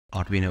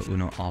Arduino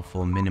Uno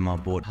R4 Minima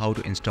board, how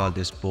to install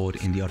this board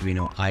in the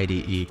Arduino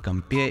IDE,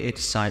 compare it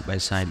side by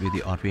side with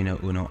the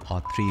Arduino Uno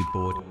R3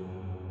 board.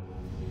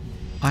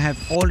 I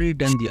have already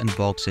done the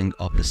unboxing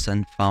of the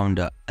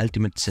SunFounder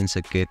Ultimate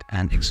Sensor Kit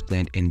and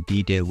explained in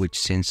detail which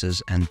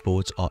sensors and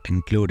boards are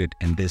included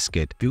in this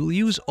kit. We will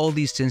use all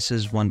these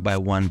sensors one by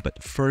one,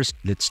 but first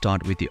let's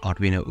start with the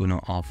Arduino Uno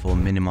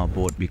R4 Minima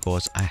board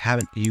because I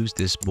haven't used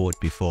this board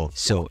before.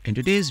 So in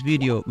today's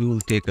video, we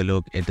will take a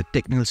look at the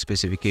technical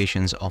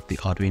specifications of the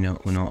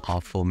Arduino Uno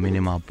R4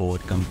 Minima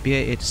board,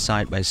 compare it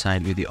side by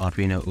side with the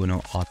Arduino Uno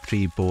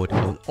R3 board.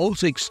 I will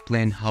also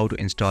explain how to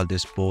install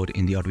this board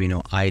in the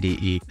Arduino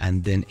IDE,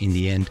 and then in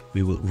the end,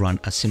 we will run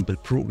a simple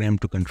program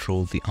to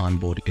control the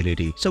onboard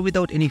LED. So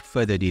without any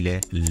further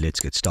delay,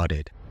 let's get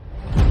started.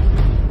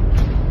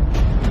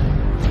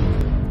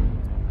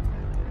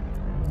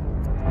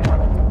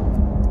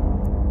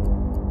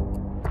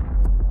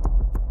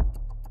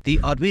 The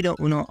Arduino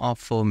Uno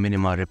R4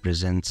 Minima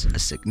represents a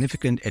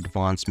significant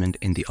advancement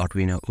in the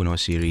Arduino Uno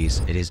series.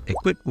 It is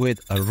equipped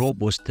with a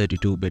robust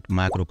 32-bit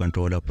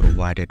microcontroller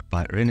provided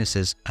by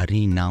Renesas, a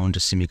renowned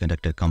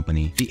semiconductor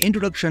company. The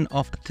introduction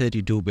of a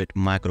 32-bit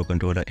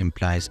microcontroller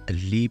implies a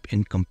leap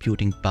in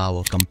computing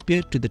power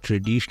compared to the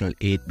traditional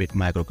 8-bit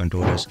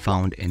microcontrollers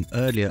found in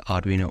earlier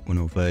Arduino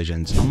Uno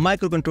versions. A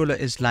microcontroller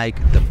is like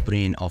the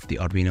brain of the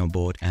Arduino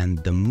board,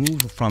 and the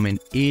move from an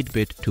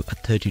 8-bit to a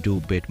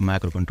 32-bit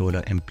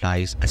microcontroller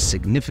implies a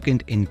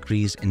significant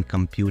increase in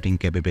computing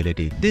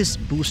capability. This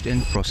boost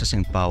in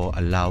processing power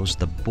allows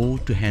the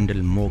board to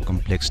handle more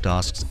complex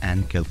tasks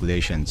and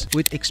calculations.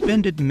 With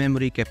expanded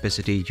memory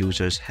capacity,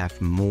 users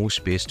have more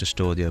space to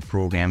store their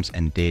programs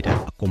and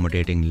data,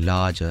 accommodating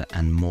larger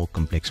and more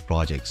complex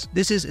projects.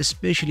 This is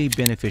especially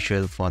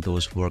beneficial for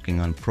those working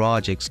on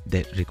projects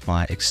that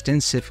require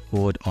extensive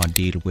code or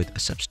deal with a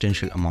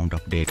substantial amount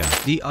of data.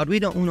 The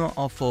Arduino Uno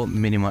R4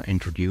 Minima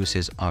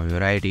introduces a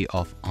variety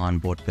of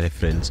onboard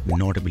peripherals,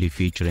 notably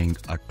featuring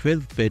a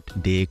 12-bit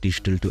DAC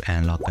digital to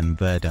analog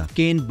converter,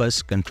 CAN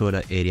bus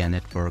controller area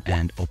network,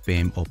 and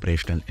op-amp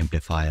operational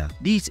amplifier.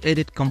 These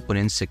added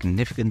components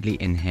significantly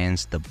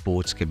enhance the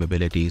board's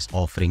capabilities,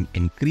 offering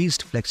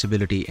increased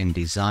flexibility in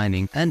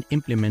designing and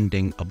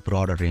implementing a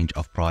broader range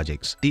of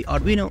projects. The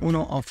Arduino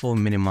Uno R4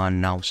 Minima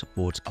now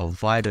supports a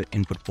wider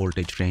input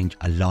voltage range,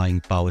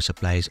 allowing power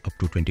supplies up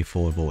to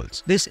 24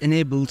 volts. This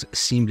enables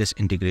seamless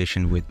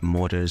integration with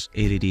motors,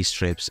 LED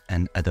strips,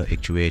 and other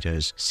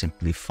actuators,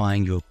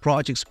 simplifying your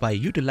projects by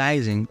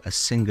utilizing a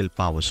single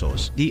power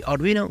source. The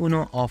Arduino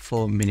Uno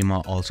R4 Minima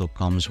also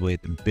comes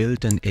with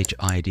built-in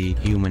HID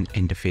human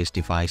interface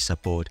device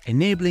support,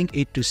 enabling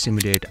it to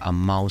simulate a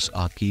mouse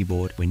or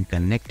keyboard when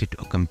connected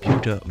to a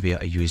computer via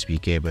a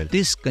USB cable.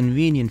 This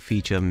convenient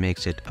feature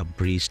makes it a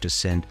breeze to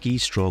send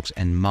keystrokes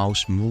and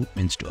mouse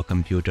movements to a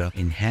computer,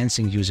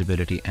 enhancing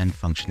usability and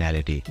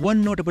functionality.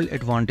 One notable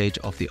advantage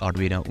of the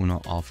Arduino Uno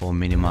R4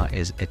 Minima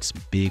is its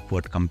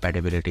backward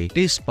compatibility.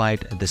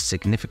 Despite the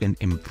significant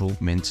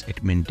improvements,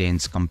 it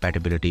maintains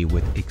compatibility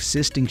with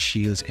existing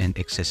shields and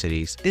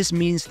accessories. This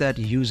means that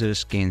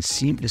users can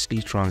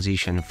seamlessly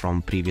transition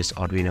from previous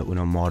Arduino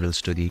Uno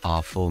models to the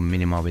R4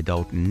 Minima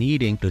without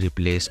needing to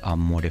replace or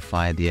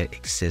modify their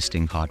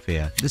existing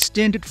hardware. The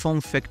standard form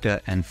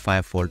factor and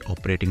 5-volt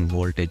operating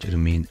voltage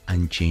remain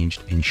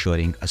unchanged,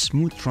 ensuring a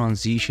smooth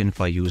transition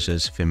for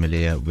users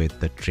familiar with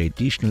the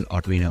traditional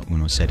Arduino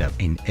Uno setup.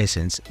 In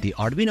essence, the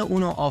Arduino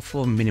Uno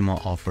R4 Minima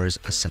offers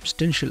a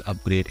substantial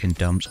upgrade in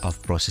terms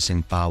of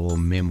processing power,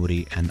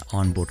 memory, and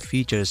onboard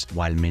features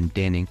while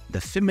maintaining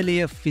the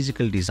familiar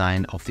physical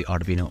design of the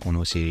Arduino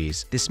Uno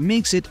series. This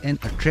makes it an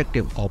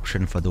attractive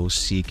option for those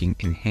seeking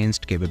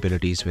enhanced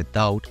capabilities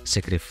without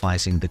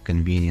sacrificing the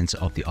convenience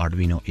of the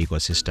Arduino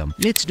ecosystem.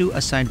 Let's do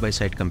a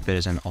side-by-side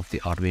comparison of the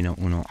Arduino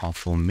Uno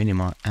R4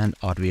 Minima and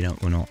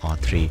Arduino Uno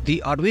R3.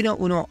 The Arduino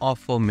Uno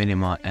R4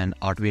 Minima and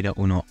Arduino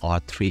Uno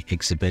R3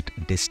 exhibit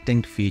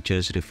distinct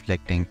features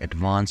reflecting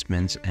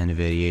advancements and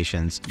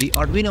variations. The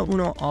Arduino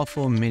Uno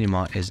R4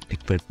 Minima is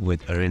equipped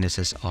with a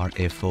Renesas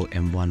RA4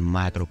 M1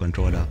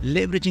 microcontroller,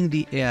 leveraging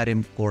the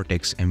ARM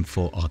Cortex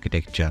M4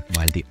 architecture,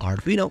 while the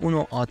Arduino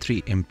Uno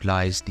R3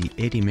 employs the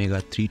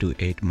ATmega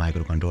 328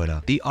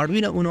 microcontroller. The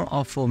Arduino Uno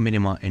R4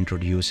 Minima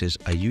introduces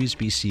a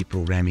USB-C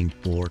programming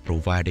port,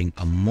 providing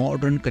a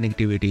modern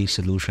connectivity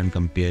solution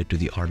compared to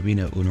the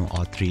Arduino Uno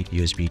R3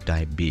 USB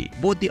Type-B.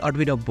 Both the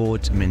Arduino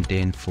boards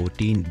maintain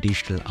 14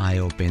 digital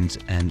I/O pins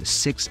and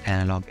 6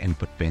 analog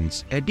input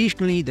pins.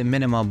 Additionally, the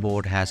Minima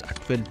board has a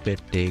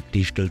 12-bit DAC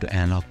digital to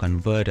analog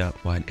converter,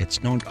 while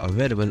it's not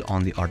available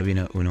on the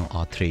Arduino Uno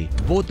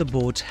R3. Both the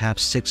boards have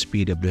 6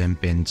 PWM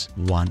pins,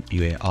 1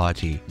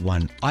 UART,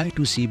 1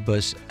 I2C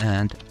bus,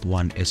 and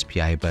 1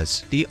 SPI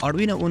bus. The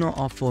Arduino Uno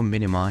R4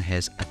 Minima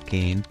has a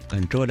CAN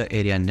controller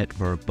area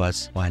network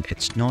bus, while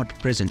it's not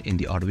present in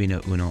the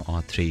Arduino Uno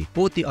R3.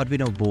 Both the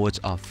Arduino boards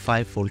are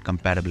 5-volt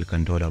compatible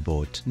controller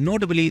boards.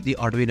 Notably, the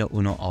Arduino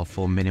Uno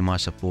R4 Minima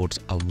supports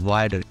a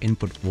wider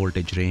input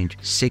voltage range,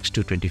 6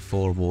 to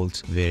 24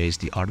 volts, whereas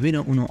the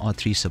Arduino Uno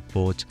R3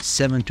 supports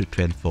 7 to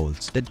 12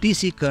 volts. The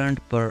DC current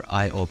per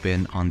eye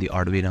open on the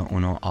Arduino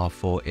Uno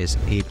R4 is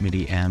 8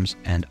 milliamps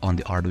and on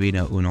the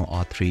Arduino Uno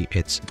R3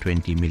 it's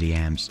 20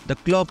 milliamps. The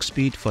clock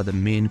speed for the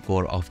main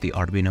core of the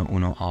Arduino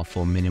Uno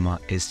R4 Minima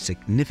is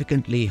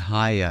significantly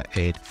higher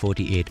at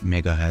 48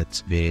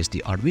 MHz, whereas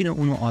the Arduino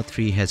Uno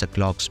R3 has a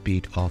clock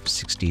speed of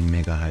 16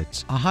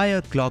 MHz. A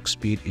higher clock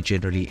speed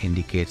generally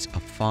indicates a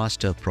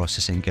faster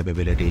processing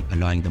capability,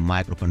 allowing the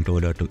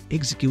microcontroller to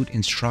execute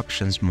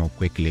instructions more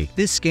quickly.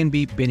 This can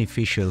be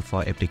beneficial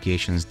for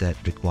applications that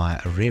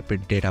require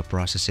rapid data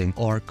processing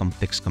or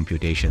complex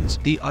computations.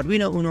 The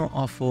Arduino Uno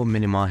R4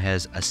 Minima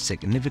has a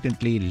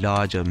significantly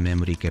larger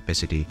memory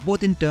capacity,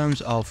 both in terms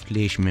of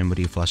flash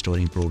memory for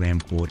storing program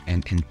code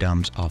and in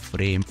terms of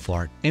RAM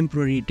for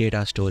temporary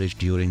data storage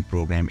during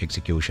program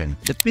execution.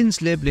 The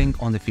pins labeling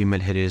on the female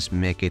headers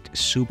make it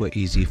super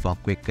easy for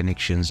quick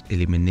connections,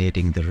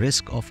 eliminating the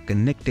risk of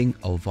connecting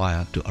a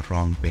wire to a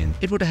wrong pin.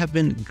 It would have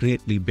been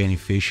greatly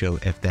beneficial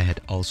if they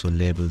had also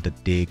labeled the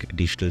DIG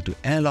digital to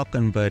analog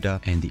converter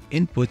and the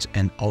inputs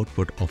and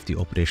output of the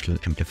operational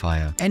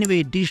amplifier.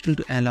 Anyway, digital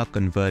to analog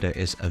converter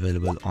is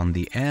available on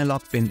the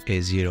analog pin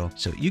A0,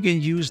 so you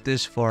can use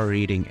this for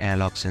reading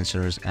analog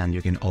sensors and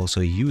you can also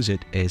use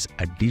it as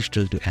a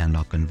digital to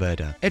analog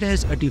converter. It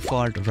has a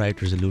default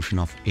write resolution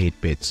of 8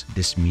 bits.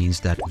 This means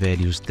that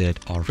values that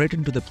are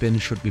written to the pin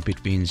should be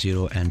between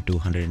 0 and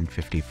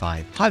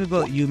 255.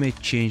 However, you may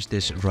change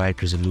this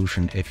write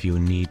resolution if you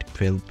need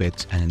 12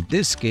 bits, and in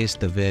this case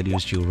the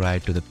values you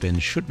write to the pin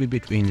should be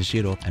between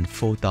 0 and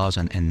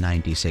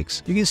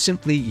 4096. You can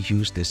simply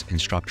use this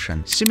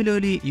instruction.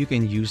 Similarly, you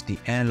can use the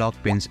analog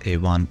pins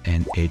A1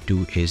 and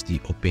A2 as the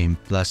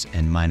op-amp plus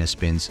and minus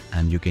pins,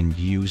 and you can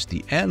use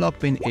the analog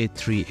pin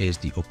A3 as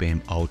the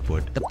op-amp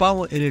output. The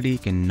power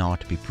LED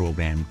cannot be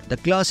programmed. The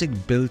classic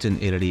built-in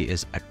LED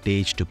is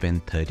attached to pin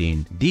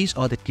 13. These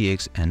are the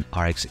TX and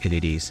RX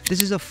LEDs.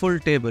 This is a full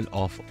table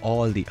of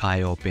all the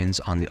I/O pins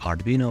on the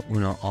Arduino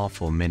Uno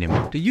R4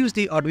 Minima. To use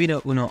the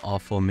Arduino Uno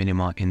R4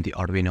 Minima in the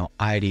Arduino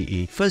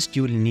IDE, first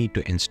you will need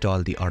to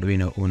install the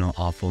Arduino Uno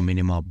R4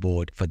 Minima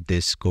board. For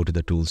this, go to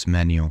the Tools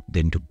menu,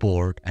 then to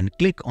Board and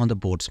click on the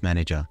Boards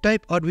Manager.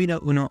 Type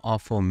Arduino Uno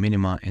R4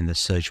 Minima in the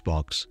search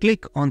box.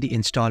 Click on the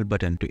Install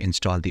button to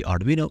install the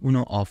Arduino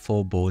Uno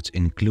R4 boards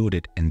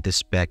included in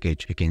this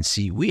package. You can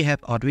see we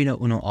have Arduino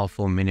Uno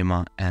R4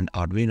 Minima and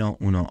Arduino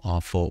Uno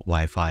R4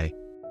 Wi-Fi.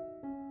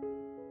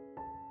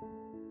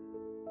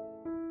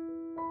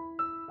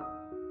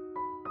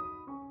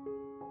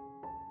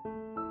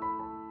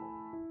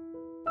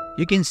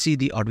 You can see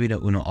the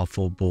Arduino Uno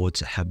R4 boards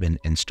have been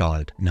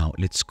installed. Now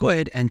let's go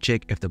ahead and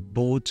check if the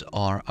boards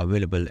are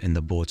available in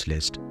the boards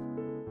list.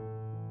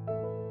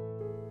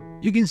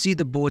 You can see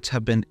the boards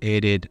have been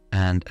added,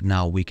 and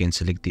now we can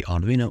select the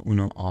Arduino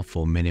Uno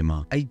R4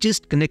 Minima. I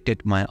just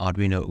connected my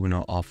Arduino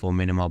Uno R4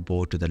 Minima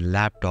board to the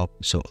laptop,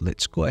 so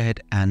let's go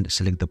ahead and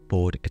select the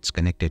board it's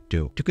connected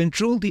to. To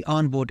control the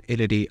onboard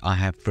LED, I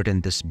have written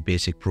this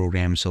basic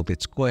program, so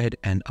let's go ahead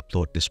and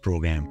upload this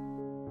program.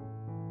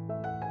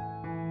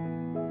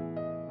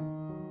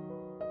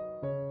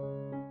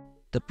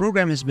 The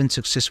program has been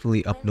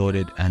successfully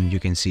uploaded and you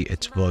can see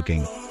it's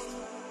working.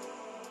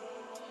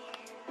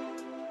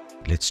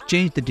 Let's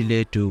change the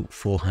delay to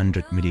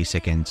 400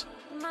 milliseconds.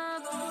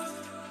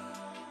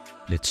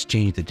 Let's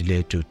change the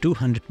delay to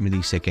 200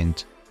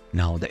 milliseconds.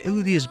 Now the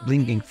LED is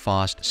blinking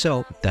fast,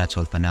 so that's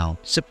all for now.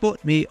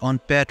 Support me on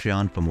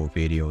Patreon for more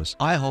videos.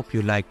 I hope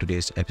you liked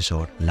today's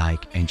episode.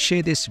 Like and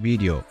share this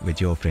video with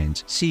your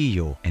friends. See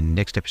you in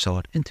next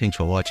episode and thanks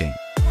for watching.